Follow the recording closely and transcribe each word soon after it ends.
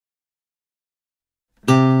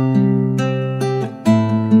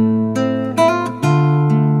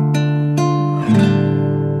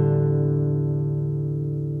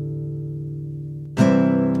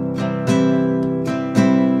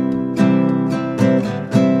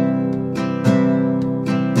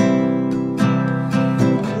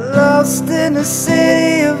lost in a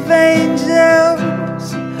city of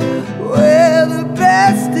angels, where the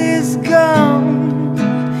past is gone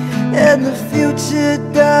and the future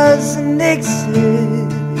doesn't exist,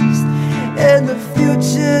 and the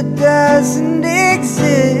future doesn't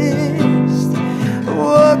exist.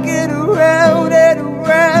 Walking around and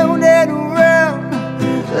around and around,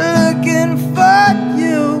 looking for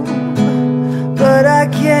you, but I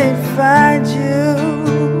can't find you.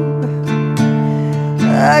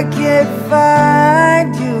 I can't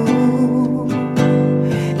find you.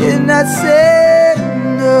 And I say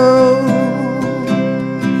no,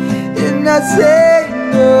 and I say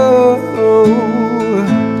no,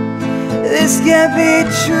 this can't be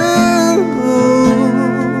true,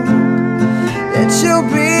 that you'll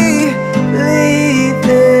be leaving.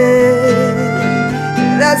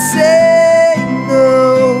 And I say no,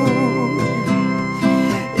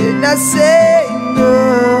 and I say no,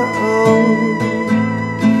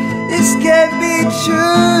 this can't be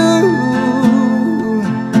true,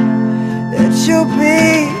 that you'll be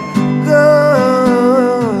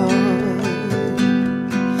gone.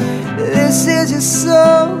 This is your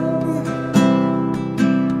song,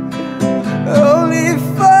 only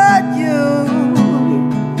for you.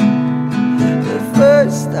 The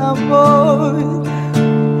first time on,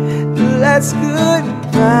 the last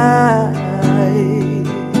goodbye.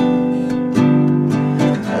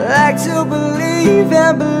 I like to believe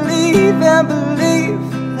and believe and believe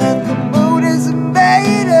that the moon is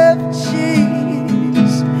made of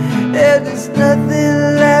cheese, and there's nothing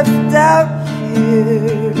left out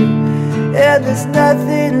here, and there's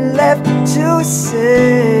nothing left to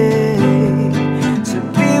say. To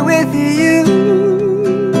be with you,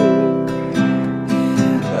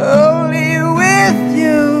 only with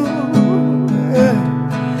you,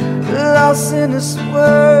 lost in this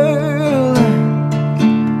world,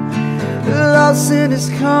 lost in this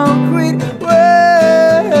concrete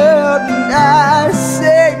world. And I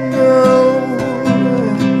say no,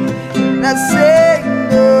 and I say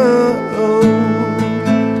no,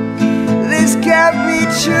 this can't be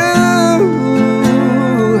true,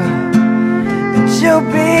 that you'll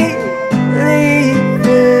be leaving.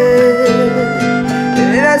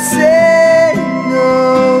 And I say no,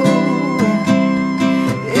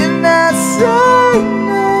 and I say